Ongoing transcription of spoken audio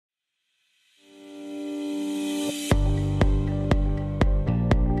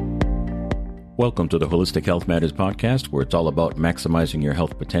Welcome to the Holistic Health Matters podcast, where it's all about maximizing your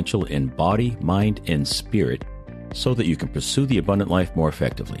health potential in body, mind, and spirit so that you can pursue the abundant life more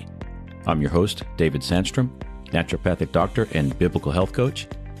effectively. I'm your host, David Sandstrom, naturopathic doctor and biblical health coach,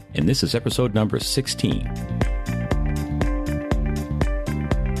 and this is episode number 16.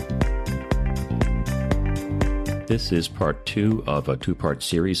 This is part 2 of a 2-part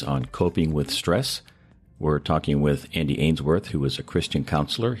series on coping with stress. We're talking with Andy Ainsworth, who is a Christian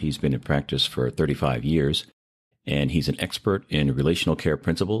counselor. He's been in practice for 35 years, and he's an expert in relational care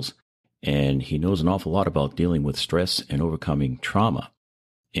principles, and he knows an awful lot about dealing with stress and overcoming trauma.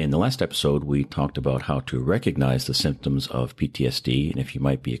 In the last episode, we talked about how to recognize the symptoms of PTSD, and if you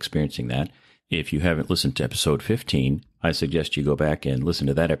might be experiencing that. If you haven't listened to episode 15, I suggest you go back and listen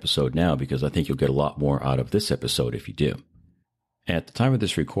to that episode now, because I think you'll get a lot more out of this episode if you do. At the time of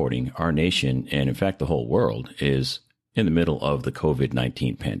this recording, our nation, and in fact the whole world, is in the middle of the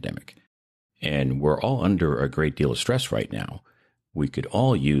COVID-19 pandemic. And we're all under a great deal of stress right now. We could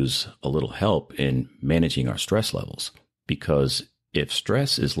all use a little help in managing our stress levels, because if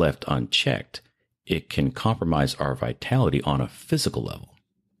stress is left unchecked, it can compromise our vitality on a physical level.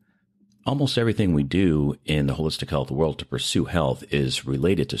 Almost everything we do in the holistic health world to pursue health is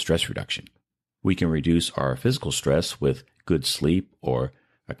related to stress reduction. We can reduce our physical stress with good sleep or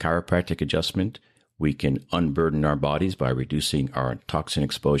a chiropractic adjustment. We can unburden our bodies by reducing our toxin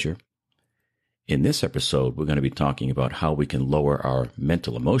exposure. In this episode, we're going to be talking about how we can lower our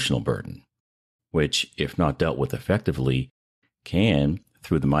mental emotional burden, which, if not dealt with effectively, can,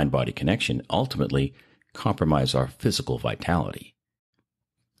 through the mind-body connection, ultimately compromise our physical vitality.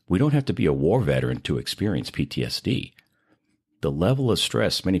 We don't have to be a war veteran to experience PTSD. The level of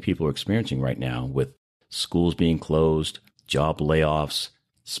stress many people are experiencing right now, with schools being closed, job layoffs,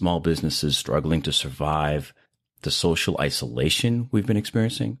 small businesses struggling to survive, the social isolation we've been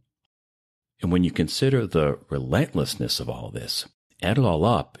experiencing. And when you consider the relentlessness of all this, add it all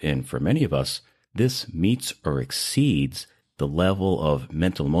up, and for many of us, this meets or exceeds the level of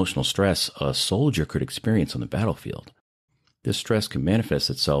mental emotional stress a soldier could experience on the battlefield. This stress can manifest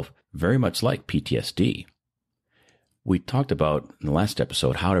itself very much like PTSD. We talked about in the last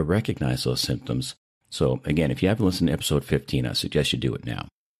episode how to recognize those symptoms. So again, if you haven't listened to episode 15, I suggest you do it now.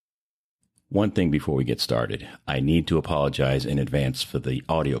 One thing before we get started, I need to apologize in advance for the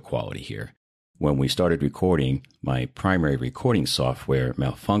audio quality here. When we started recording, my primary recording software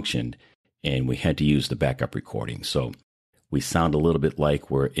malfunctioned, and we had to use the backup recording. So we sound a little bit like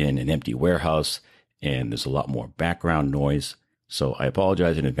we're in an empty warehouse, and there's a lot more background noise. So I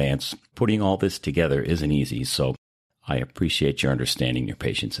apologize in advance. Putting all this together isn't easy, so I appreciate your understanding, your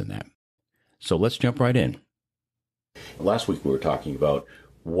patience in that. So let's jump right in. Last week we were talking about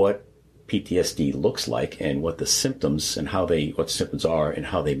what PTSD looks like and what the symptoms and what symptoms are and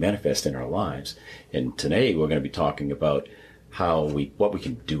how they manifest in our lives. And today we're going to be talking about what we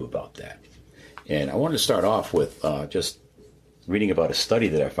can do about that. And I wanted to start off with just reading about a study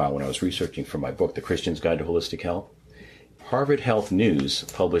that I found when I was researching for my book, The Christian's Guide to Holistic Health. Harvard Health News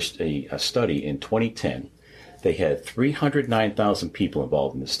published a study in 2010. They had 309,000 people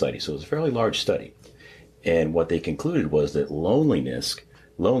involved in this study, so it was a fairly large study. And what they concluded was that loneliness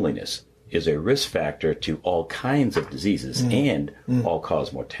is a risk factor to all kinds of diseases and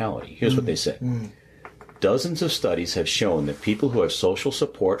all-cause mortality. Here's what they said. Dozens of studies have shown that people who have social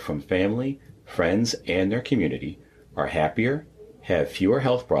support from family, friends, and their community are happier, have fewer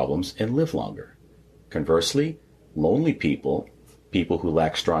health problems, and live longer. Conversely, lonely people who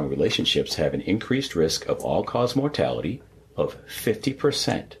lack strong relationships have an increased risk of all-cause mortality of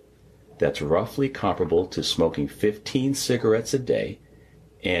 50%. That's roughly comparable to smoking 15 cigarettes a day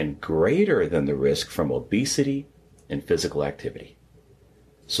and greater than the risk from obesity and physical activity.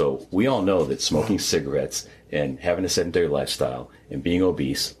 So we all know that smoking cigarettes and having a sedentary lifestyle and being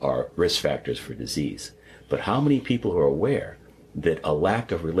obese are risk factors for disease. But how many people are aware that a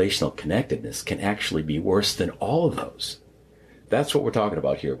lack of relational connectedness can actually be worse than all of those? That's what we're talking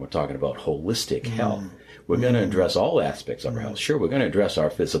about here. We're talking about holistic health. We're going to address all aspects of our health. Sure, we're going to address our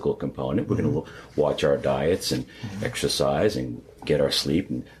physical component. We're going to watch our diets and exercise and get our sleep,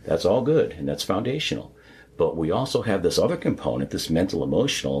 and that's all good, and that's foundational. But we also have this other component, this mental,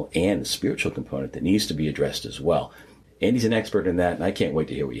 emotional, and spiritual component that needs to be addressed as well. Andy's an expert in that, and I can't wait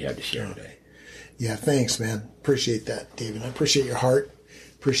to hear what you have to share today. Yeah, thanks, man. Appreciate that, David. I appreciate your heart.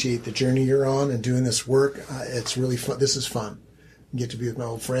 Appreciate the journey you're on and doing this work. It's really fun. This is fun. I get to be with my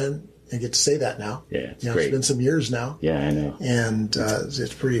old friend I get to say that now. Yeah, it's great. great. It's been some years now. Yeah, I know. And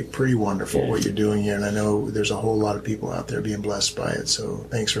it's pretty wonderful what you're doing here. And I know there's a whole lot of people out there being blessed by it. So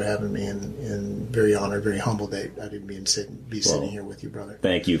thanks for having me, and very honored, very humbled that I didn't be sitting here with you, brother.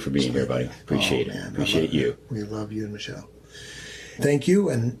 Thank you for being here, buddy. Appreciate it. Appreciate you. We love you and Michelle. Thank you,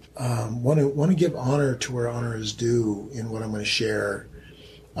 and want to give honor to where honor is due in what I'm going to share.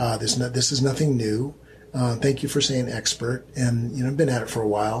 This is nothing new. Thank you for saying expert, and I've been at it for a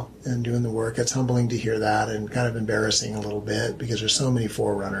while and doing the work. It's humbling to hear that, and kind of embarrassing a little bit, because there's so many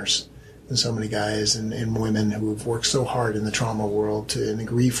forerunners and so many guys and women who have worked so hard in the trauma world, in the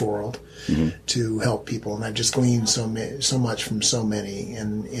grief world, to help people. And I've just gleaned so much from so many,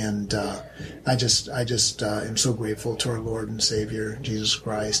 and I just am so grateful to our Lord and Savior Jesus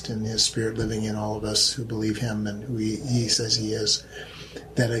Christ and His Spirit living in all of us who believe Him and who He says He is.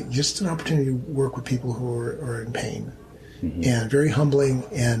 That just an opportunity to work with people who are in pain, and very humbling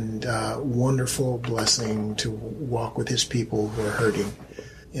and wonderful blessing to walk with His people who are hurting.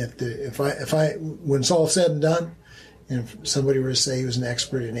 If I when it's all said and done, and if somebody were to say he was an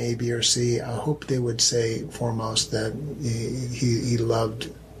expert in A, B, or C, I hope they would say foremost that he loved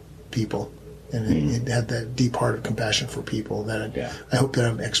people and he had that deep heart of compassion for people. I hope that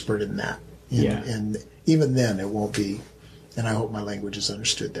I'm an expert in that. And even then, it won't be. And I hope my language is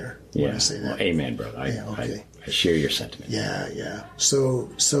understood there when I say that. Well, amen, brother. I share your sentiment. Yeah. So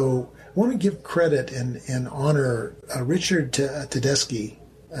I want to give credit and honor Richard Tedeschi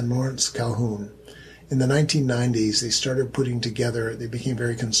and Lawrence Calhoun. In the 1990s, they became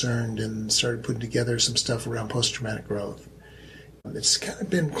very concerned and started putting together some stuff around post-traumatic growth. It's kind of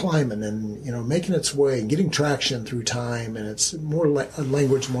been climbing and, making its way and getting traction through time. And it's more a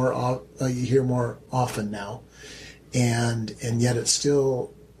language you hear more often now. And yet it's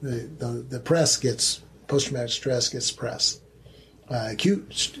still, the press gets, post-traumatic stress gets press.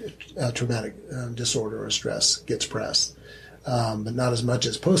 Acute traumatic disorder or stress gets press. But not as much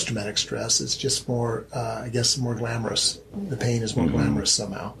as post-traumatic stress. It's just more, more glamorous. The pain is more glamorous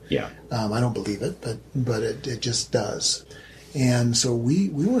somehow. Yeah. I don't believe it, but it just does. And so we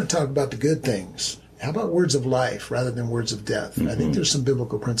want to talk about the good things. How about words of life rather than words of death? I think there's some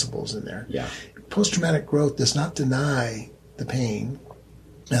biblical principles in there. Yeah. Post-traumatic growth does not deny the pain,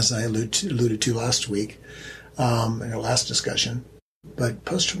 as I alluded to last week in our last discussion. But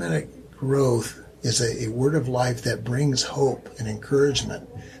post-traumatic growth is a word of life that brings hope and encouragement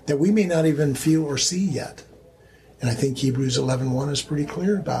that we may not even feel or see yet. And I think Hebrews 11:1 is pretty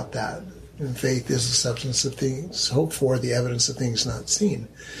clear about that. And faith is the substance of things hoped for, the evidence of things not seen.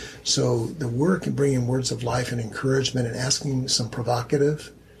 So the work in bringing words of life and encouragement and asking some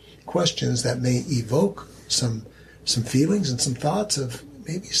provocative questions that may evoke some feelings and some thoughts of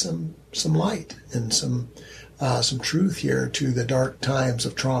maybe some light and some truth here to the dark times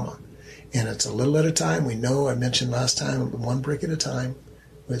of trauma. And it's a little at a time. We know, I mentioned last time, one brick at a time.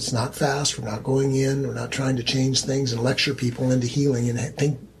 It's not fast. We're not going in. We're not trying to change things and lecture people into healing and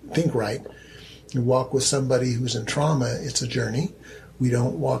think right. You walk with somebody who's in trauma, it's a journey. We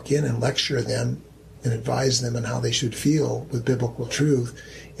don't walk in and lecture them and advise them on how they should feel with biblical truth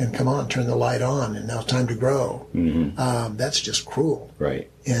and come on, turn the light on, and now it's time to grow. That's just cruel. Right.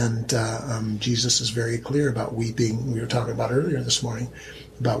 And Jesus is very clear about weeping. We were talking about earlier this morning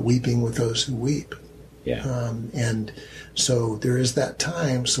about weeping with those who weep. Yeah. And so there is that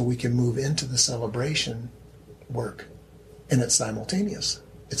time so we can move into the celebration work. And it's simultaneous.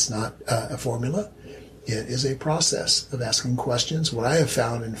 It's not a formula. It is a process of asking questions. What I have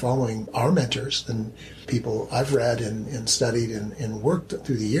found in following our mentors and people I've read and studied and worked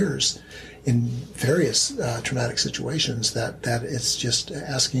through the years in various traumatic situations, that it's just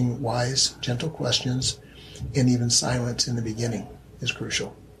asking wise, gentle questions, and even silence in the beginning is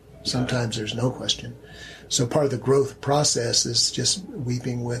crucial. Sometimes there's no question. So part of the growth process is just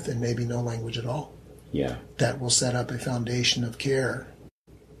weeping with and maybe no language at all. Yeah. That will set up a foundation of care.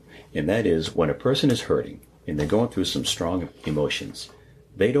 And that is when a person is hurting and they're going through some strong emotions,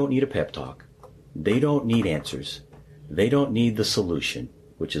 they don't need a pep talk. They don't need answers. They don't need the solution,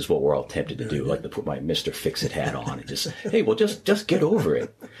 which is what we're all tempted to do, like to put my Mr. Fix-It hat on and just, hey, well, just get over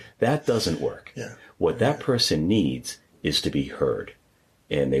it. That doesn't work. Yeah. What that person needs is to be heard,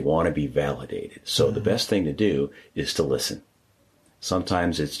 and they want to be validated. So the best thing to do is to listen.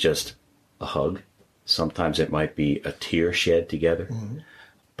 Sometimes it's just a hug. Sometimes it might be a tear shed together.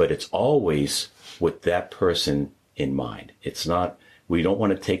 But it's always with that person in mind. It's not, we don't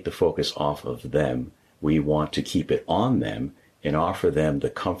want to take the focus off of them. We want to keep it on them and offer them the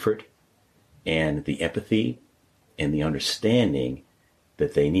comfort and the empathy and the understanding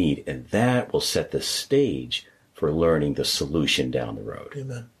that they need. And that will set the stage for learning the solution down the road.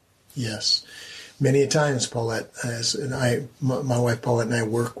 Amen. Yes. Many a times, Paulette, my wife Paulette and I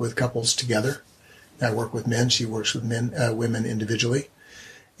work with couples together. I work with men. She works with women individually.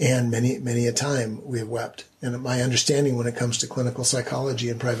 And many a time we have wept. And my understanding when it comes to clinical psychology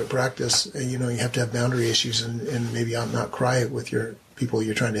and private practice, you have to have boundary issues and maybe not cry with your people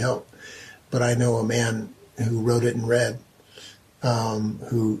you're trying to help. But I know a man who wrote it in red,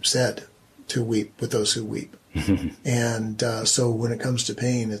 who said to weep with those who weep. And so when it comes to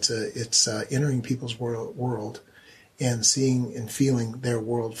pain, it's entering people's world and seeing and feeling their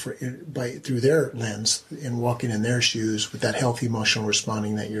world through their lens and walking in their shoes with that healthy emotional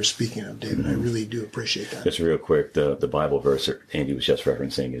responding that you're speaking of, David. I really do appreciate that. Just real quick, the Bible verse that Andy was just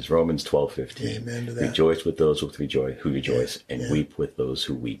referencing is Romans 12:15. Amen to that. Rejoice with those who rejoice, and weep with those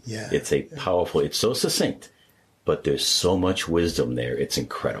who weep. Yeah. It's a powerful, it's so succinct, but there's so much wisdom there. It's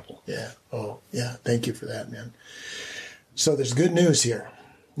incredible. Yeah. Oh, yeah. Thank you for that, man. So there's good news here.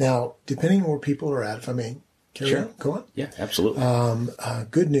 Now, depending on where people are at, if I may carry on, go on. Yeah, absolutely.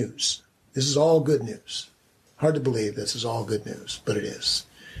 Good news. This is all good news. Hard to believe this is all good news, but it is.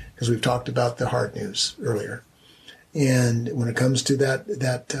 Because we've talked about the hard news earlier. And when it comes to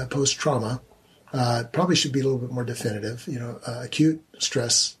that post-trauma, it probably should be a little bit more definitive. Acute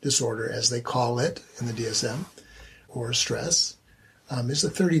stress disorder, as they call it in the DSM, or stress, is a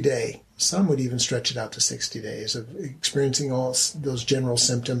 30-day. Some would even stretch it out to 60 days of experiencing all those general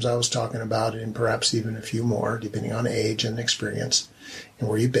symptoms I was talking about, and perhaps even a few more, depending on age and experience and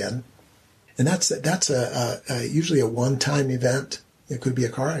where you've been. And that's usually a one-time event. It could be a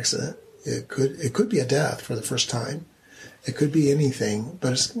car accident. It could be a death for the first time. It could be anything,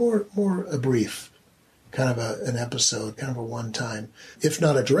 but it's more a brief, kind of an episode, kind of a one-time. If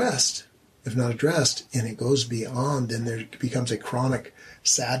not addressed, and it goes beyond, then there becomes a chronic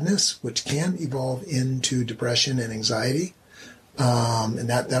sadness, which can evolve into depression and anxiety. And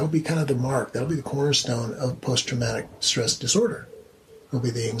that'll be kind of the mark. That'll be the cornerstone of post-traumatic stress disorder. It'll be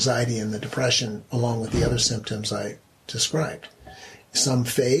the anxiety and the depression along with the other symptoms I described. Some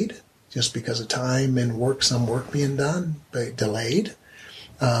fade just because of time and some work being done, but delayed.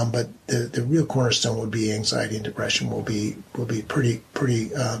 But the real cornerstone would be anxiety and depression will be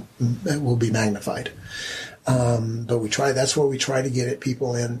magnified. But that's where we try to get it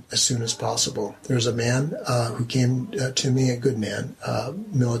people in as soon as possible. There's a man who came to me, a good man,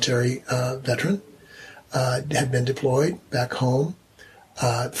 military veteran, had been deployed back home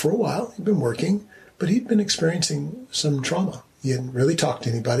for a while. He'd been working, but he'd been experiencing some trauma. He hadn't really talked to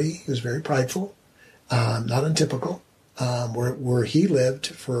anybody. He was very prideful, not untypical. Where he lived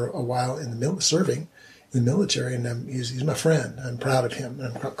for a while serving in the military, and he's my friend. I'm proud of him.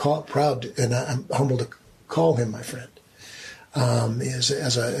 I'm I'm humbled to call him my friend.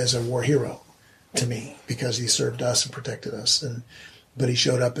 As a war hero to me, because he served us and protected us. But he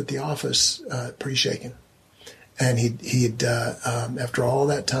showed up at the office pretty shaken, and he'd after all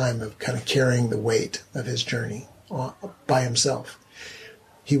that time of kind of carrying the weight of his journey by himself,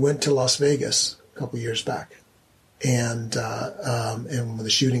 he went to Las Vegas a couple of years back. And when the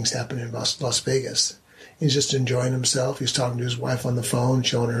shootings happened in Las Vegas, he's just enjoying himself. He's talking to his wife on the phone,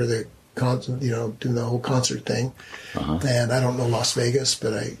 showing her the concert, doing the whole concert thing. Uh-huh. And I don't know Las Vegas,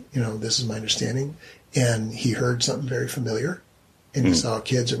 but this is my understanding. And he heard something very familiar, and he saw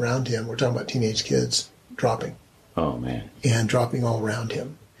kids around him. We're talking about teenage kids dropping. Oh man! And dropping all around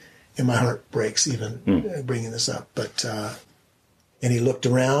him, and my heart breaks even bringing this up, but. And he looked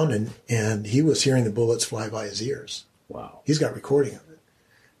around, and he was hearing the bullets fly by his ears. Wow. He's got recording of it.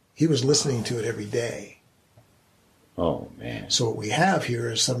 He was listening to it every day. Oh, man. So what we have here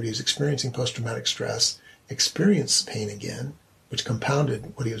is somebody who's experiencing post-traumatic stress, experienced pain again, which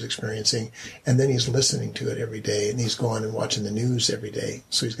compounded what he was experiencing, and then he's listening to it every day, and he's going and watching the news every day,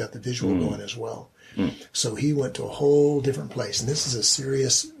 so he's got the visual going as well. So he went to a whole different place, and this is a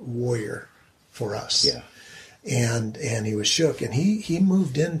serious warrior for us. Yeah. And he was shook, and he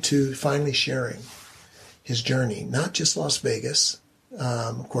moved into finally sharing his journey, not just Las Vegas.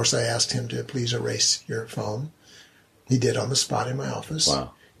 Of course, I asked him to please erase your phone. He did on the spot in my office.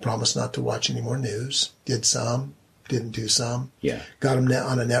 Wow. Promised not to watch any more news. Did some, didn't do some. Yeah. Got him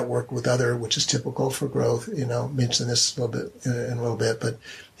on a network with other, which is typical for growth. Mention this a little bit, but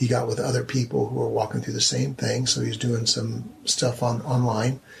he got with other people who were walking through the same thing. So he's doing some stuff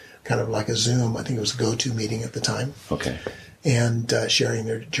online. Kind of like a Zoom, I think it was a go-to meeting at the time. Okay. And sharing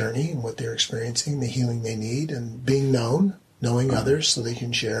their journey and what they're experiencing, the healing they need, and being knowing others so they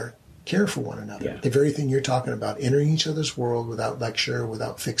can care for one another. Yeah. The very thing you're talking about, entering each other's world without lecture,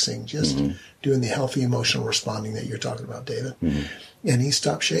 without fixing, just doing the healthy emotional responding that you're talking about, David. And he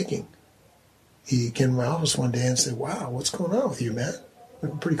stopped shaking. He came to my office one day and said, "Wow, what's going on with you, man?"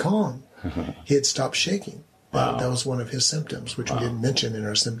 looking pretty calm. He had stopped shaking. Wow. That was one of his symptoms, which we didn't mention in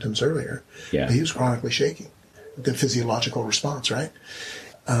our symptoms earlier. Yeah. But he was chronically shaking. The physiological response, right?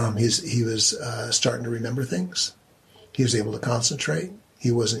 He was starting to remember things. He was able to concentrate.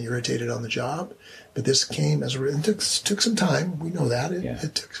 He wasn't irritated on the job. But this came it took some time. We know that.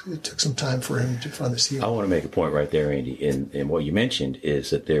 It took some time for him to find this healing. I want to make a point right there, Andy. And what you mentioned is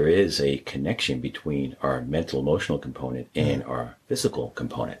that there is a connection between our mental emotional component and our physical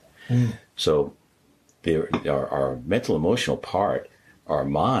component. So our mental emotional part, our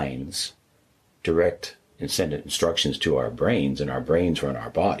minds direct and send instructions to our brains, and our brains run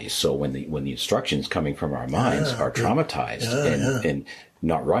our bodies. So when the instructions coming from our minds are traumatized and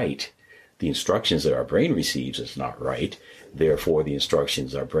not right, the instructions that our brain receives is not right. Therefore, the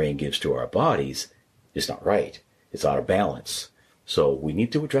instructions our brain gives to our bodies is not right. It's out of balance. So we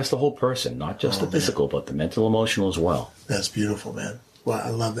need to address the whole person, not just the physical, but the mental, emotional as well. That's beautiful, man. Well, I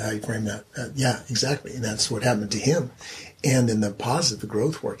love how you frame that. Yeah, exactly. And that's what happened to him. And in the positive, the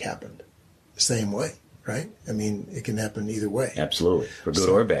growth work happened the same way, right? I mean, it can happen either way. Absolutely. For good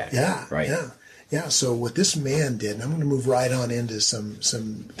or bad. Yeah. Right. Yeah. So what this man did, and I'm going to move right on into some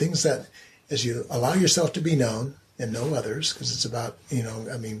things that, as you allow yourself to be known and know others, because it's about,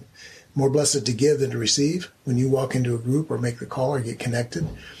 more blessed to give than to receive. When you walk into a group or make the call or get connected,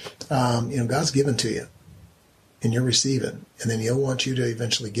 God's given to you. And you're receiving. And then he'll want you to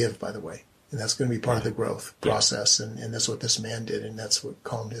eventually give, by the way. And that's going to be part of the growth process. And that's what this man did. And that's what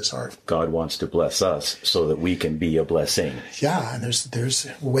calmed his heart. God wants to bless us so that we can be a blessing. Yeah. And there's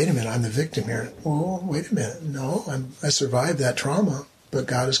wait a minute, I'm the victim here. Well, wait a minute. No, I survived that trauma, but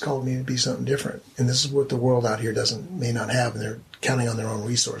God has called me to be something different. And this is what the world out here may not have. And they're counting on their own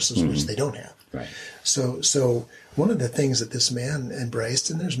resources, which they don't have. Right. So one of the things that this man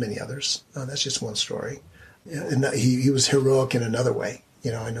embraced, and there's many others, that's just one story. And he was heroic in another way.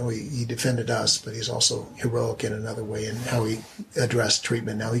 I know he defended us, but he's also heroic in another way in how he addressed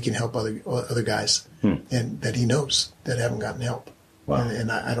treatment. Now he can help other guys and that he knows that haven't gotten help. Wow.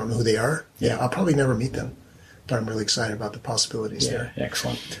 And I don't know who they are. Yeah, I'll probably never meet them, but I'm really excited about the possibilities there.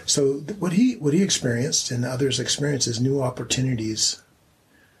 Excellent. So what he experienced and others experienced is new opportunities.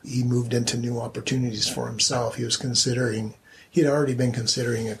 He moved into new opportunities for himself. He had already been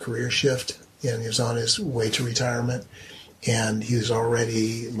considering a career shift. And he was on his way to retirement, and he was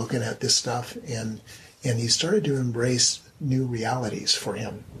already looking at this stuff, and he started to embrace new realities for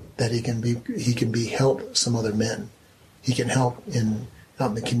him, that he can help some other men. He can help out in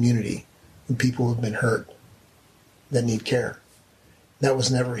the community, and people who've been hurt that need care. That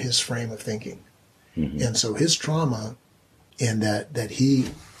was never his frame of thinking. Mm-hmm. And so his trauma, and that he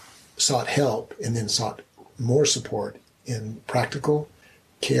sought help and then sought more support in practical,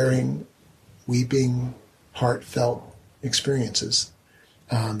 caring, weeping, heartfelt experiences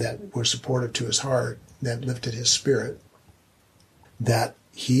that were supportive to his heart, that lifted his spirit, that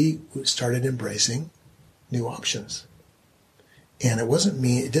he started embracing new options. And it wasn't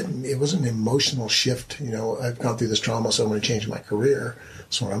it wasn't an emotional shift. I've gone through this trauma, so I'm going to change my career.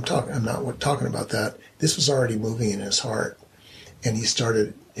 So I'm not talking about that. This was already moving in his heart. And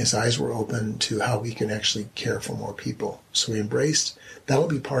his eyes were open to how he can actually care for more people. So he embraced, that'll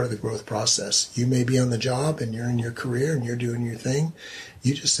be part of the growth process. You may be on the job and you're in your career and you're doing your thing.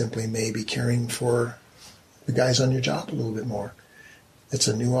 You just simply may be caring for the guys on your job a little bit more. It's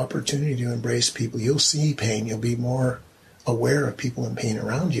a new opportunity to embrace people. You'll see pain. You'll be more aware of people in pain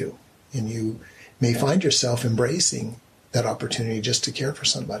around you. And you may find yourself embracing that opportunity just to care for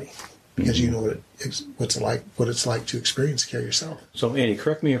somebody. Because you know what it's like to experience care yourself. So, Andy,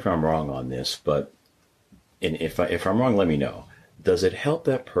 correct me if I'm wrong on this, but if I'm wrong, let me know. Does it help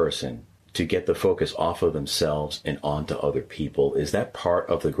that person to get the focus off of themselves and onto other people? Is that part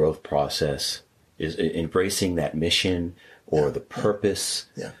of the growth process? Is embracing that mission or the purpose?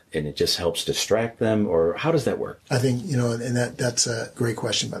 Yeah. And it just helps distract them, or how does that work? I think and that's a great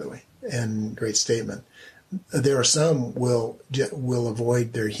question, by the way, and great statement. There are some will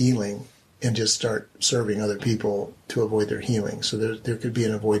avoid their healing and just start serving other people to avoid their healing. So there could be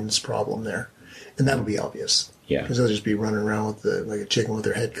an avoidance problem there, and that'll be obvious. Yeah, because they'll just be running around like a chicken with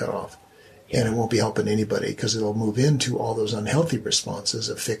their head cut off, and it won't be helping anybody because it'll move into all those unhealthy responses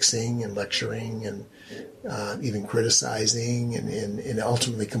of fixing and lecturing and even criticizing and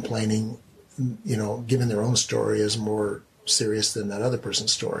ultimately complaining. Giving their own story as more serious than that other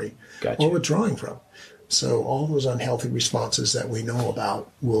person's story, or withdrawing from. So all those unhealthy responses that we know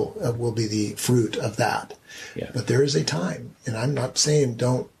about will be the fruit of that. Yeah. But there is a time, and I'm not saying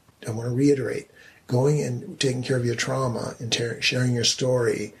don't. I want to reiterate, going and taking care of your trauma and sharing your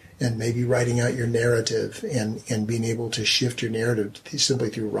story and maybe writing out your narrative and being able to shift your narrative simply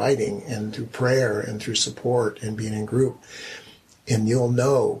through writing and through prayer and through support and being in group. And you'll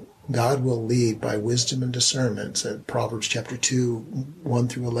know God will lead by wisdom and discernment. So Proverbs chapter 2, 1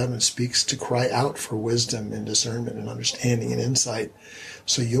 through 11 speaks to cry out for wisdom and discernment and understanding and insight.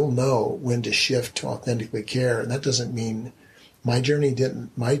 So you'll know when to shift to authentically care. And that doesn't mean my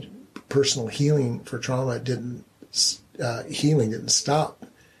personal healing for trauma didn't stop.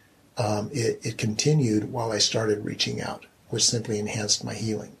 It continued while I started reaching out, which simply enhanced my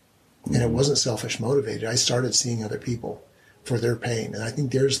healing. Mm-hmm. And it wasn't selfish motivated. I started seeing other people for their pain. And I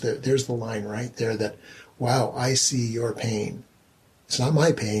think there's the line right there that, wow, I see your pain. It's not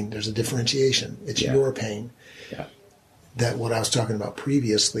my pain. There's a differentiation. It's your pain. Yeah. That what I was talking about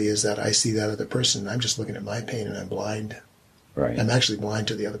previously is that I see that other person. I'm just looking at my pain and I'm blind. Right. I'm actually blind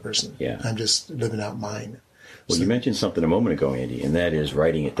to the other person. Yeah. I'm just living out mine. Well, you mentioned something a moment ago, Andy, and that is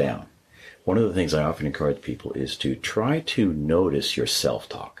writing it down. One of the things I often encourage people is to try to notice your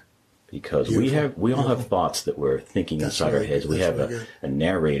self-talk, because we all have thoughts that we're thinking inside our heads. We have a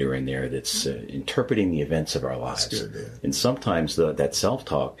narrator in there that's interpreting the events of our lives. That's good, yeah. And sometimes that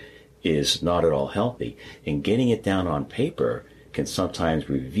self-talk is not at all healthy, and getting it down on paper can sometimes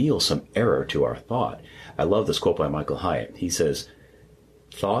reveal some error to our thought. I love this quote by Michael Hyatt. He says,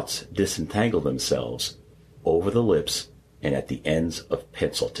 "Thoughts disentangle themselves over the lips and at the ends of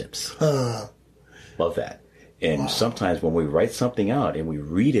pencil tips." Love that. And sometimes when we write something out and we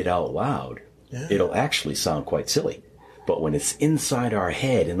read it out loud, it'll actually sound quite silly. But when it's inside our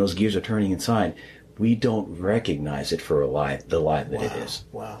head and those gears are turning inside, we don't recognize it for the lie that it is.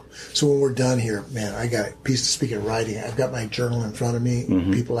 Wow. So when we're done here, man, I got a piece, speaking of writing, I've got my journal in front of me,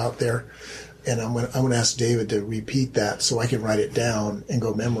 people out there, and I'm going to ask David to repeat that so I can write it down and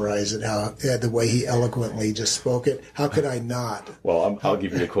go memorize it, the way he eloquently just spoke it. How could I not? Well, I'll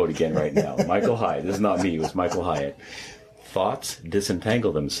give you the quote again right now. Michael Hyatt. This is not me. It was Michael Hyatt. "Thoughts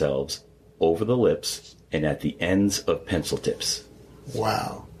disentangle themselves over the lips and at the ends of pencil tips."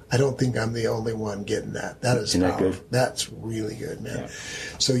 Wow. I don't think I'm the only one getting that. That is Isn't that good? That's really good, man. Yeah.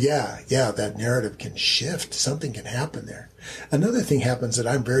 So that narrative can shift. Something can happen there. Another thing happens that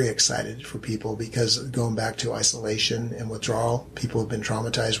I'm very excited for people, because going back to isolation and withdrawal, people have been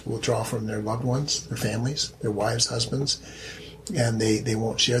traumatized, withdraw from their loved ones, their families, their wives, husbands, and they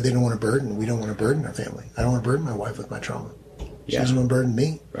won't share. They don't want to burden. We don't want to burden our family. I don't want to burden my wife with my trauma. She doesn't want to burden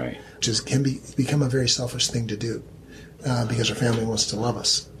me. Right. Which can become a very selfish thing to do, because our family wants to love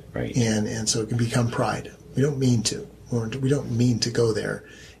us. Right. And so it can become pride. We don't mean to. We don't mean to go there.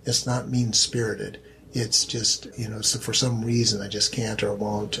 It's not mean-spirited. It's just, so for some reason I just can't or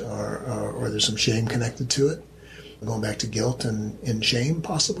won't, or there's some shame connected to it. Going back to guilt and shame,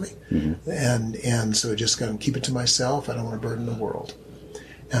 possibly. Mm-hmm. And so just going to keep it to myself. I don't want to burden the world.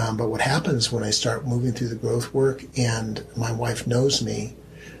 But what happens when I start moving through the growth work, and my wife knows me,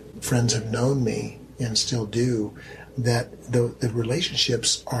 friends have known me and still do, that the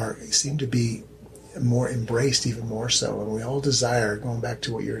relationships seem to be more embraced, even more so. And we all desire, going back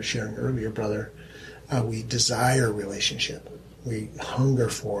to what you were sharing earlier, brother, we desire relationship. We hunger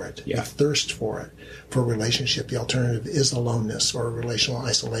for it. Yeah. We thirst for it, for a relationship. The alternative is aloneness or relational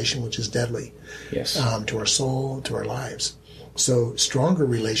isolation, which is deadly to our soul, to our lives. So stronger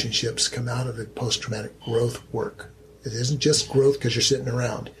relationships come out of the post-traumatic growth work. It isn't just growth because you're sitting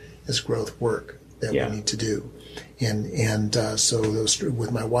around. It's growth work that we need to do. And so those,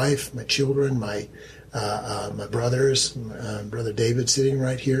 with my wife, my children, my brothers, Brother David sitting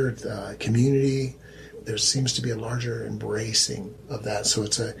right here, community, there seems to be a larger embracing of that. So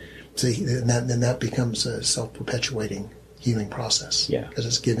then that becomes a self-perpetuating healing process. Yeah. Because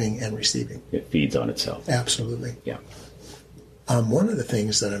it's giving and receiving. It feeds on itself. Absolutely. Yeah. One of the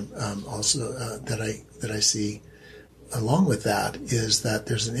things that I'm also that I see along with that is that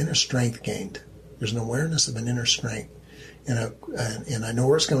there's an inner strength gained. There's an awareness of an inner strength, and I know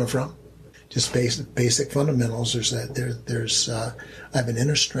where it's coming from. Just basic fundamentals. There's I have an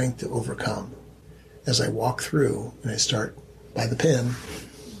inner strength to overcome. As I walk through and I start by the pen,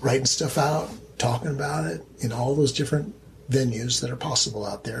 writing stuff out, talking about it in all those different venues that are possible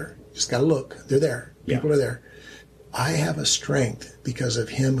out there. Just got to look. They're there. People are there. I have a strength because of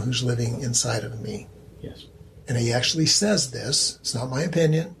Him who's living inside of me. Yes. And He actually says this. It's not my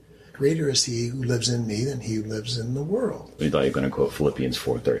opinion. Greater is He who lives in me than he who lives in the world. I thought you were going to quote Philippians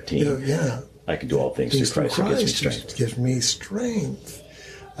 4:13. Yeah. I can do all things through Christ who gives me strength. Gives me strength.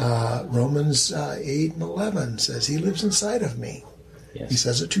 Romans 8:11 says He lives inside of me. Yes. He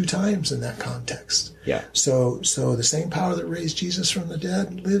says it 2 times in that context. Yeah. So the same power that raised Jesus from the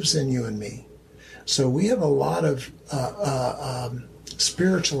dead lives in you and me. So we have a lot of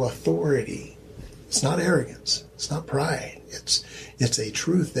spiritual authority. It's not arrogance. It's not pride. It's a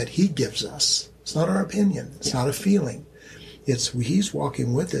truth that he gives us. It's not our opinion. It's not a feeling. He's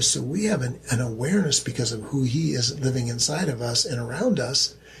walking with us. So we have an awareness because of who he is living inside of us and around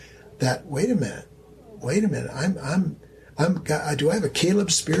us that, wait a minute. Do I have a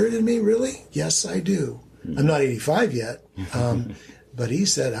Caleb spirit in me, really? Yes, I do. I'm not 85 yet. But he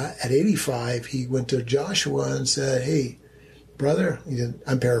said at 85, he went to Joshua and said, hey, brother,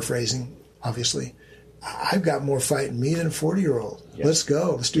 I'm paraphrasing, obviously, I've got more fight in me than a 40-year-old. Yes. Let's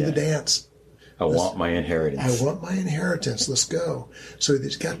go. Let's do the dance. I want my inheritance. Let's go. So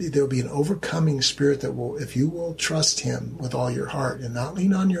there'll be an overcoming spirit that will, if you will trust him with all your heart and not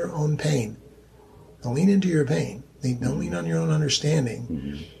lean on your own pain, don't lean into your pain. Don't lean on your own understanding.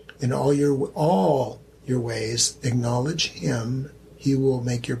 Mm-hmm. In all your ways, acknowledge him. He will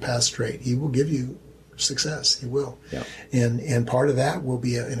make your path straight. He will give you success. He will. Yep. And part of that will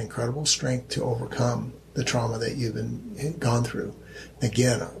be an incredible strength to overcome the trauma that you've gone through.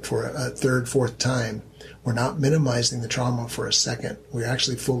 Again, for a third, fourth time, we're not minimizing the trauma for a second. We're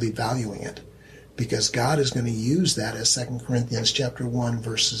actually fully valuing it, because God is going to use that, as 2 Corinthians chapter 1,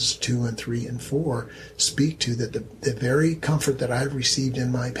 verses 2 and 3 and 4 speak to, that the very comfort that I've received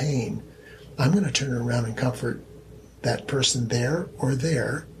in my pain, I'm going to turn around and comfort that person there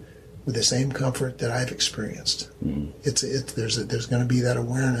with the same comfort that I've experienced. Mm-hmm. There's going to be that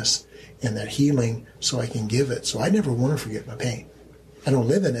awareness and that healing, so I can give it. So I never want to forget my pain. I don't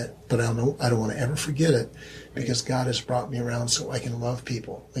live in it, but I don't want to ever forget it, because God has brought me around so I can love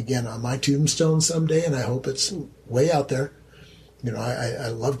people. Again, on my tombstone someday, and I hope it's way out there, I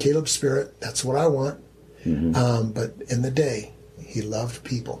love Caleb's spirit. That's what I want. Mm-hmm. But in the day, he loved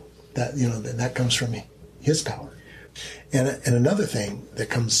people. That comes from his power. And another thing that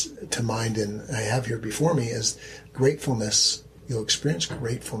comes to mind, and I have here before me, is gratefulness. You'll experience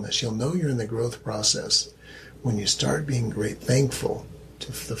gratefulness. You'll know you're in the growth process when you start being thankful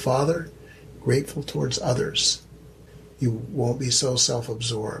to the Father, grateful towards others. You won't be so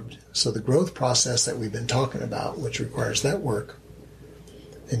self-absorbed. So the growth process that we've been talking about, which requires that work,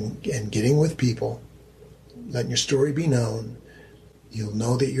 and getting with people, letting your story be known, you'll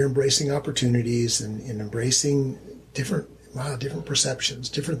know that you're embracing opportunities and embracing different perceptions,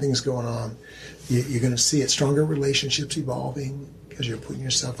 different things going on. You're going to see it, stronger relationships evolving, because you're putting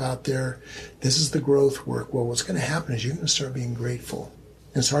yourself out there. This is the growth work. Well, what's going to happen is you're going to start being grateful.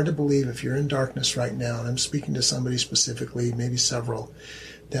 And it's hard to believe, if you're in darkness right now, and I'm speaking to somebody specifically, maybe several,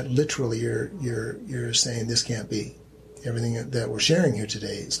 that literally you're saying, this can't be. Everything that we're sharing here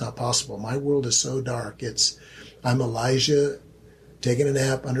today, it's not possible. My world is so dark. I'm Elijah taking a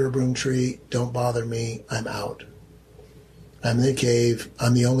nap under a broom tree. Don't bother me. I'm out. I'm in the cave.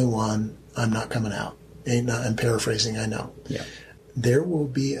 I'm the only one. I'm not coming out. I'm paraphrasing, I know. Yeah. There will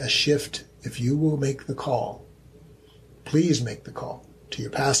be a shift if you will make the call. Please make the call to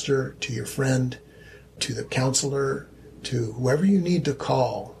your pastor, to your friend, to the counselor, to whoever you need to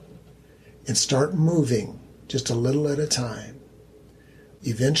call, and start moving just a little at a time.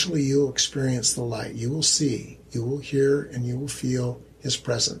 Eventually you'll experience the light. You will see, you will hear, and you will feel his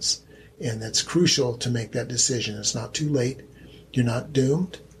presence. And that's crucial to make that decision. It's not too late. You're not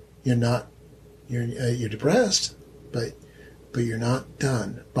doomed. You're depressed, but you're not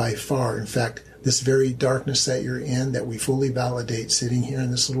done by far. In fact, this very darkness that you're in, that we fully validate sitting here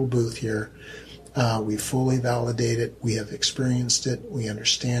in this little booth here, we fully validate it. We have experienced it. We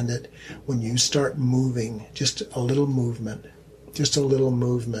understand it. When you start moving, just a little movement,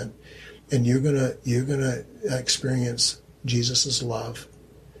 and you're gonna experience Jesus' love.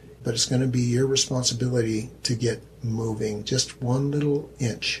 But it's going to be your responsibility to get moving, just one little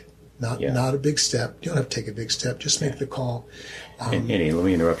inch, not a big step. You don't have to take a big step. Just make the call. And Andy, let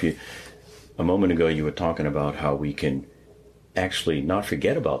me interrupt you. A moment ago, you were talking about how we can actually not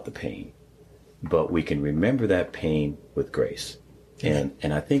forget about the pain, but we can remember that pain with grace. And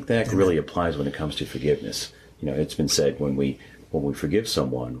I think that really applies when it comes to forgiveness. It's been said, when we forgive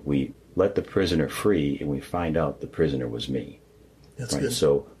someone, we let the prisoner free, and we find out the prisoner was me. That's right. Good.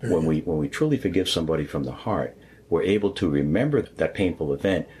 So when we truly forgive somebody from the heart, we're able to remember that painful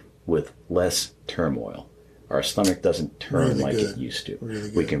event with less turmoil. Our stomach doesn't turn like it used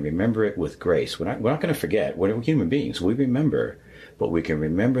to. We can remember it with grace. We're not going to forget. We're human beings. We remember, but we can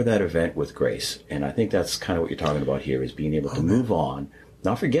remember that event with grace. And I think that's kind of what you're talking about here, is being able to move on,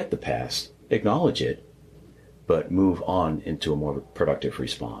 not forget the past, acknowledge it, but move on into a more productive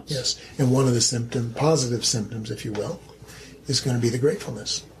response. Yes. And one of the positive symptoms, if you will, is going to be the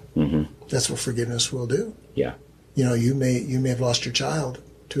gratefulness. Mm-hmm. That's what forgiveness will do. Yeah. You may have lost your child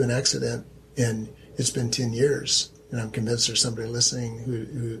to an accident, And it's been 10 years, and I'm convinced there's somebody listening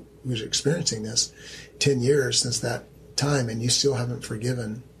who's experiencing this. 10 years since that time, and you still haven't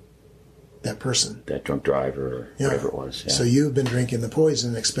forgiven that person. That drunk driver or whatever it was. Yeah. So you've been drinking the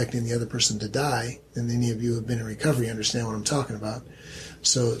poison expecting the other person to die, and any of you who have been in recovery understand what I'm talking about.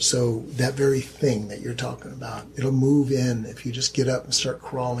 So that very thing that you're talking about, it'll move in if you just get up and start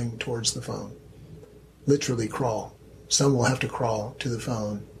crawling towards the phone. Literally crawl. Some will have to crawl to the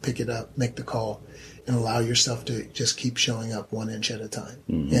phone, pick it up, make the call, and allow yourself to just keep showing up 1 inch at a time.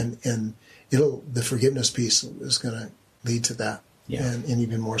 Mm-hmm. And the forgiveness piece is going to lead to that. Yeah. And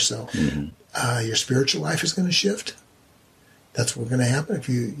even more so. Mm-hmm. Your spiritual life is going to shift. That's what's going to happen if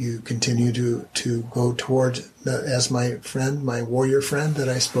you continue to go toward, as my warrior friend that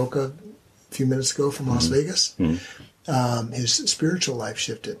I spoke of a few minutes ago from Las Vegas, his spiritual life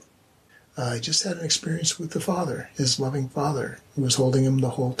shifted. He just had an experience with the Father, his loving Father, who was holding him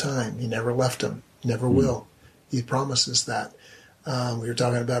the whole time. He never left him, never will. He promises that. We were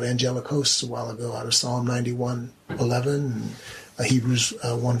talking about angelic hosts a while ago out of Psalm 91:11 and Hebrews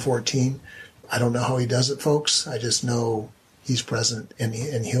 1:14. I don't know how he does it, folks. I just know he's present, and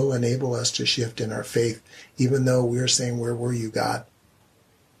he'll enable us to shift in our faith, even though we're saying, where were you, God?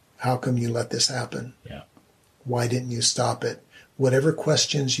 How come you let this happen? Yeah. Why didn't you stop it? Whatever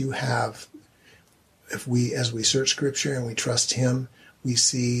questions you have, as we search Scripture and we trust him, we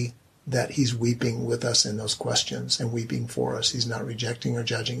see that he's weeping with us in those questions and weeping for us. He's not rejecting or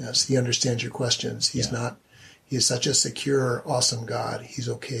judging us. He understands your questions. He is such a secure, awesome God. He's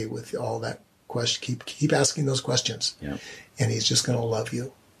okay with all that question. Keep asking those questions. Yeah. And he's just going to love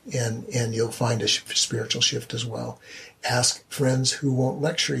you. And you'll find a spiritual shift as well. Ask friends who won't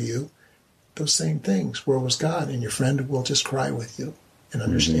lecture you those same things. Where was God? And your friend will just cry with you and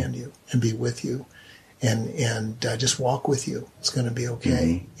understand you and be with you and just walk with you. It's going to be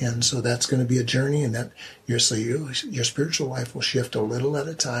okay. And so that's going to be a journey, and that your spiritual life will shift a little at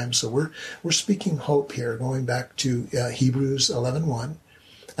a time. So we're speaking hope here, going back to Hebrews 11:1.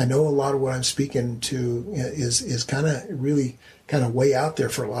 I know a lot of what I'm speaking to is kind of way out there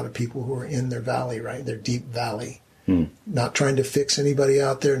for a lot of people who are in their valley, right? Their deep valley. Not trying to fix anybody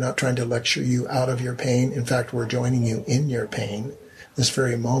out there, not trying to lecture you out of your pain. In fact, we're joining you in your pain this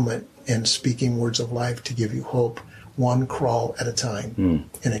very moment and speaking words of life to give you hope, one crawl at a time.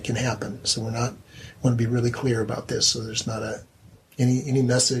 And it can happen. So we want to be really clear about this. So there's not any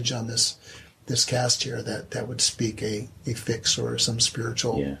message on this cast here that would speak a fix or some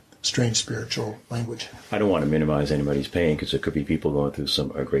spiritual, strange spiritual language. I don't want to minimize anybody's pain, because there could be people going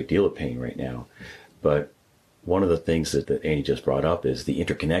through a great deal of pain right now. But one of the things that Andy just brought up is the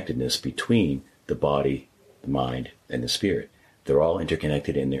interconnectedness between the body, the mind, and the spirit. They're all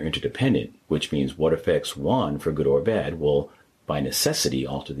interconnected and they're interdependent, which means what affects one, for good or bad, will by necessity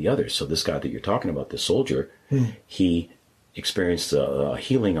alter the other. So this guy that you're talking about, the soldier, he experienced a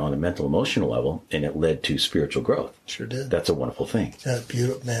healing on a mental, emotional level, and it led to spiritual growth. Sure did. That's a wonderful thing.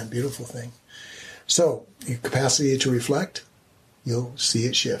 Beautiful thing. So your capacity to reflect, you'll see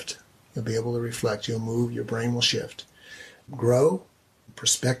it shift. You'll be able to reflect. You'll move. Your brain will shift. Grow.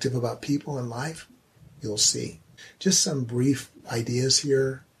 Perspective about people and life. You'll see. Just some brief ideas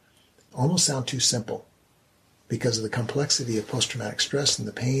here almost sound too simple because of the complexity of post-traumatic stress and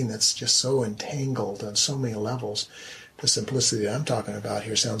the pain that's just so entangled on so many levels. The simplicity that I'm talking about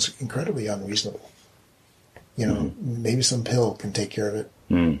here sounds incredibly unreasonable. Maybe some pill can take care of it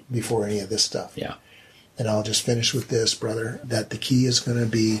before any of this stuff. Yeah. And I'll just finish with this, brother, that the key is going to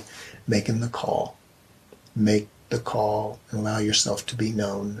be making the call. Make the call and allow yourself to be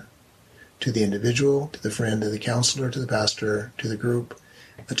known to the individual, to the friend, to the counselor, to the pastor, to the group,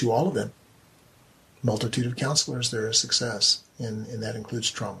 to all of them. Multitude of counselors, there is success, and that includes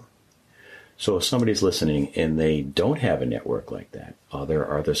trauma. So if somebody's listening and they don't have a network like that, are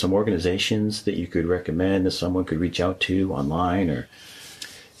there some organizations that you could recommend that someone could reach out to online? Or?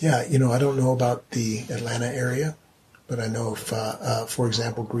 Yeah, I don't know about the Atlanta area, but I know if, for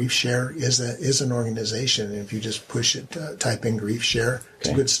example, Grief Share is an organization. And if you just push it, type in Grief Share, it's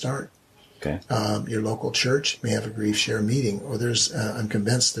a good start. Okay. Your local church may have a Grief Share meeting, or I'm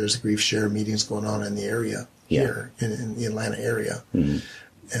convinced there's Grief Share meetings going on in the area here in the Atlanta area.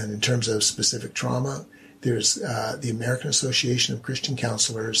 And in terms of specific trauma, there's the American Association of Christian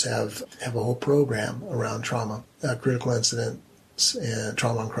Counselors have a whole program around trauma, critical incidents, and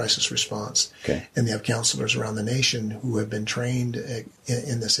trauma and crisis response. Okay. And they have counselors around the nation who have been trained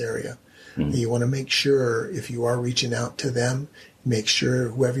in this area. You want to make sure, if you are reaching out to them, make sure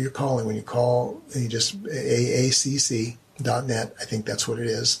whoever you're calling, when you call, you just aacc.net. I think that's what it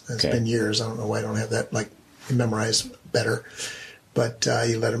is. It's been years. I don't know why I don't have that memorized better. But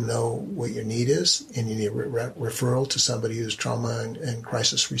you let them know what your need is, and you need a referral to somebody who's trauma and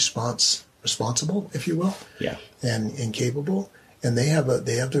crisis responsible, if you will, and capable. And they have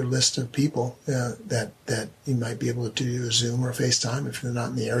their list of people that you might be able to do a Zoom or a FaceTime if you're not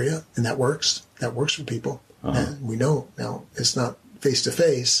in the area, and that works. That works for people. And we know now it's not face to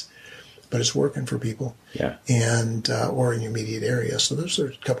face, but it's working for people. Yeah. And or in your immediate area. So those are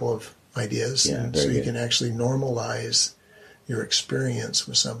a couple of ideas. Yeah, so you can actually normalize your experience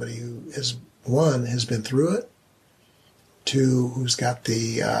with somebody who has been through it, two, who's got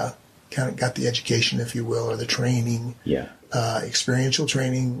the got the education, if you will, or the training, experiential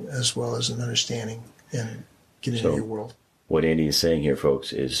training, as well as an understanding and get into your world. What Andy is saying here,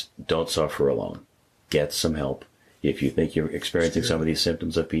 folks, is don't suffer alone. Get some help. If you think you're experiencing some of these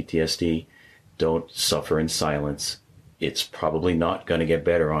symptoms of PTSD, don't suffer in silence. It's probably not going to get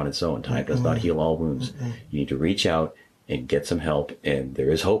better on its own. Time does not heal all wounds. You need to reach out and get some help, and there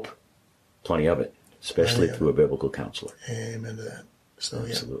is hope, plenty of it, especially through a biblical counselor. Amen to that. So,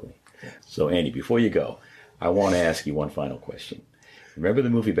 absolutely. Yeah. So, Andy, before you go, I want to ask you one final question. Remember the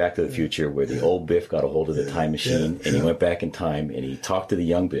movie Back to the Future where the old Biff got a hold of the time machine and he went back in time and he talked to the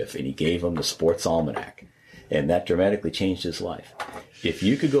young Biff and he gave him the sports almanac, and that dramatically changed his life. If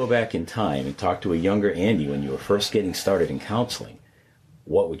you could go back in time and talk to a younger Andy when you were first getting started in counseling,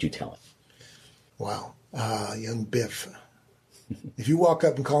 what would you tell him? Wow. Young Biff. If you walk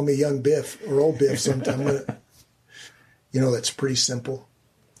up and call me young Biff or old Biff sometime, that's pretty simple.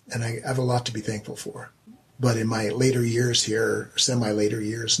 And I have a lot to be thankful for. But in my later years here, semi-later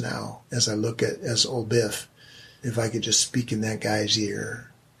years now, as I look at as old Biff, if I could just speak in that guy's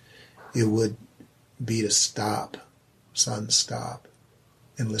ear, it would be to stop, son, stop,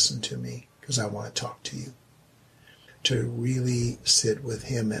 and listen to me, because I want to talk to you. To really sit with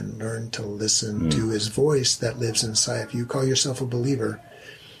him and learn to listen to his voice that lives inside. If you call yourself a believer,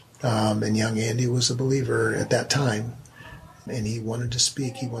 and young Andy was a believer at that time, and he wanted to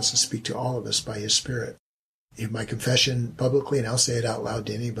speak, he wants to speak to all of us by his Spirit. My confession publicly, and I'll say it out loud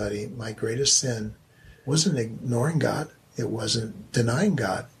to anybody, my greatest sin wasn't ignoring God. It wasn't denying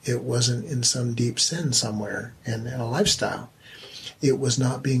God. It wasn't in some deep sin somewhere and in a lifestyle. It was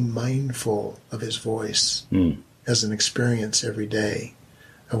not being mindful of his voice as an experience every day.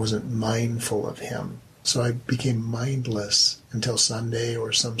 I wasn't mindful of him. So I became mindless until Sunday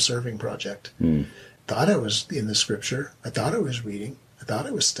or some serving project. Thought I was in the scripture. I thought I was reading. I thought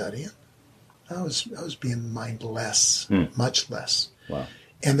I was studying. I was being mindless, much less. Wow.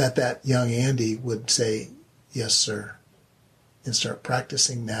 And that young Andy would say, yes, sir, and start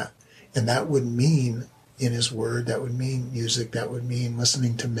practicing that. And that would mean in his word, that would mean music, that would mean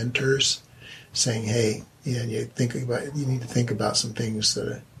listening to mentors, saying, hey, you need to think about some things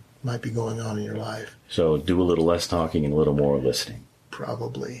that might be going on in your life. So do a little less talking and a little more listening.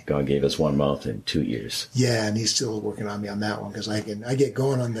 Probably. God gave us one mouth and 2 ears. Yeah, and he's still working on me on that one, because I get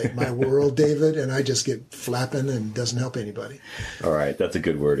going on my world, David, and I just get flapping and it doesn't help anybody. All right, that's a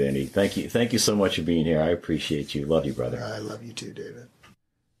good word, Andy. Thank you so much for being here. I appreciate you. Love you, brother. I love you too, David.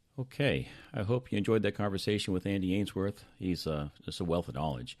 Okay, I hope you enjoyed that conversation with Andy Ainsworth. He's just a wealth of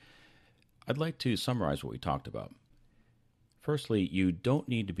knowledge. I'd like to summarize what we talked about. Firstly, you don't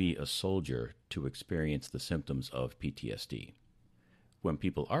need to be a soldier to experience the symptoms of PTSD. When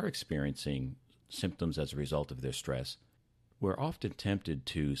people are experiencing symptoms as a result of their stress, we're often tempted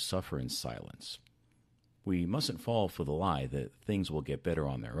to suffer in silence. We mustn't fall for the lie that things will get better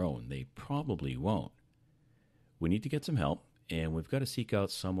on their own. They probably won't. We need to get some help, and we've got to seek out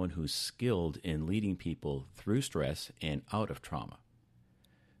someone who's skilled in leading people through stress and out of trauma.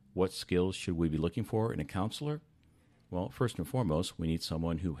 What skills should we be looking for in a counselor? Well, first and foremost, we need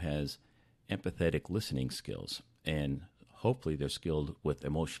someone who has empathetic listening skills, and hopefully they're skilled with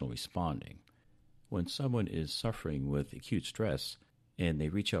emotional responding. When someone is suffering with acute stress and they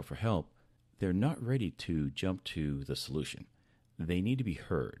reach out for help, they're not ready to jump to the solution. They need to be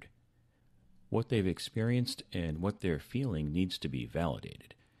heard. What they've experienced and what they're feeling needs to be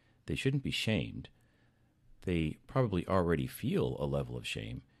validated. They shouldn't be shamed. They probably already feel a level of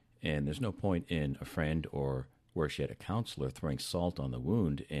shame, and there's no point in a friend or, worse yet, a counselor throwing salt on the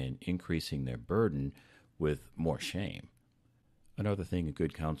wound and increasing their burden with more shame. Another thing a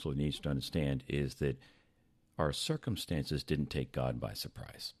good counselor needs to understand is that our circumstances didn't take God by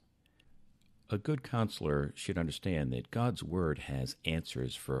surprise. A good counselor should understand that God's Word has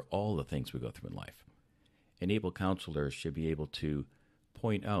answers for all the things we go through in life. An able counselor should be able to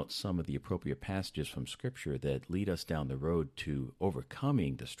point out some of the appropriate passages from Scripture that lead us down the road to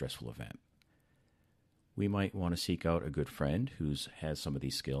overcoming the stressful event. We might want to seek out a good friend who has some of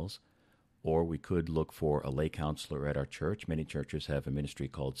these skills, Or we could look for a lay counselor at our church. Many churches have a ministry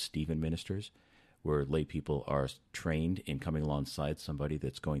called Stephen Ministers, where lay people are trained in coming alongside somebody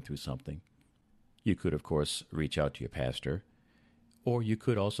that's going through something. You could, of course, reach out to your pastor, or you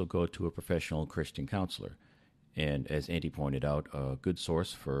could also go to a professional Christian counselor. And as Andy pointed out, a good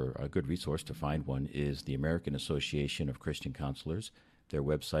resource to find one is the American Association of Christian Counselors. Their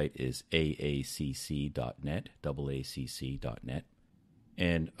website is aacc.net, AACC.net.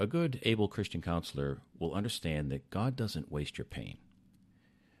 And a good, able Christian counselor will understand that God doesn't waste your pain.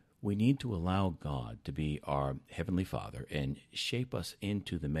 We need to allow God to be our Heavenly Father and shape us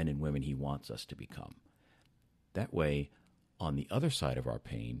into the men and women He wants us to become. That way, on the other side of our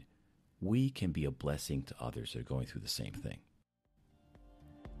pain, we can be a blessing to others that are going through the same thing.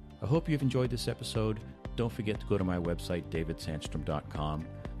 I hope you've enjoyed this episode. Don't forget to go to my website, davidsandstrom.com.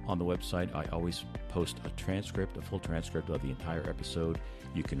 On the website, I always post a full transcript of the entire episode.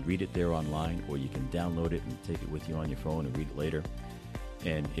 You can read it there online, or you can download it and take it with you on your phone and read it later.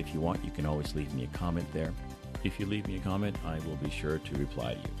 And if you want, you can always leave me a comment there. If you leave me a comment, I will be sure to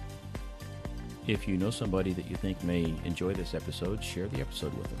reply to you. If you know somebody that you think may enjoy this episode, share the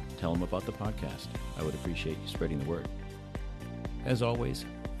episode with them. Tell them about the podcast. I would appreciate you spreading the word. As always,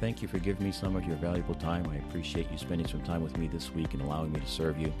 thank you for giving me some of your valuable time. I appreciate you spending some time with me this week and allowing me to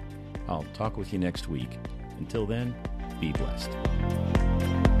serve you. I'll talk with you next week. Until then, be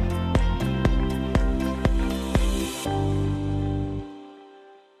blessed.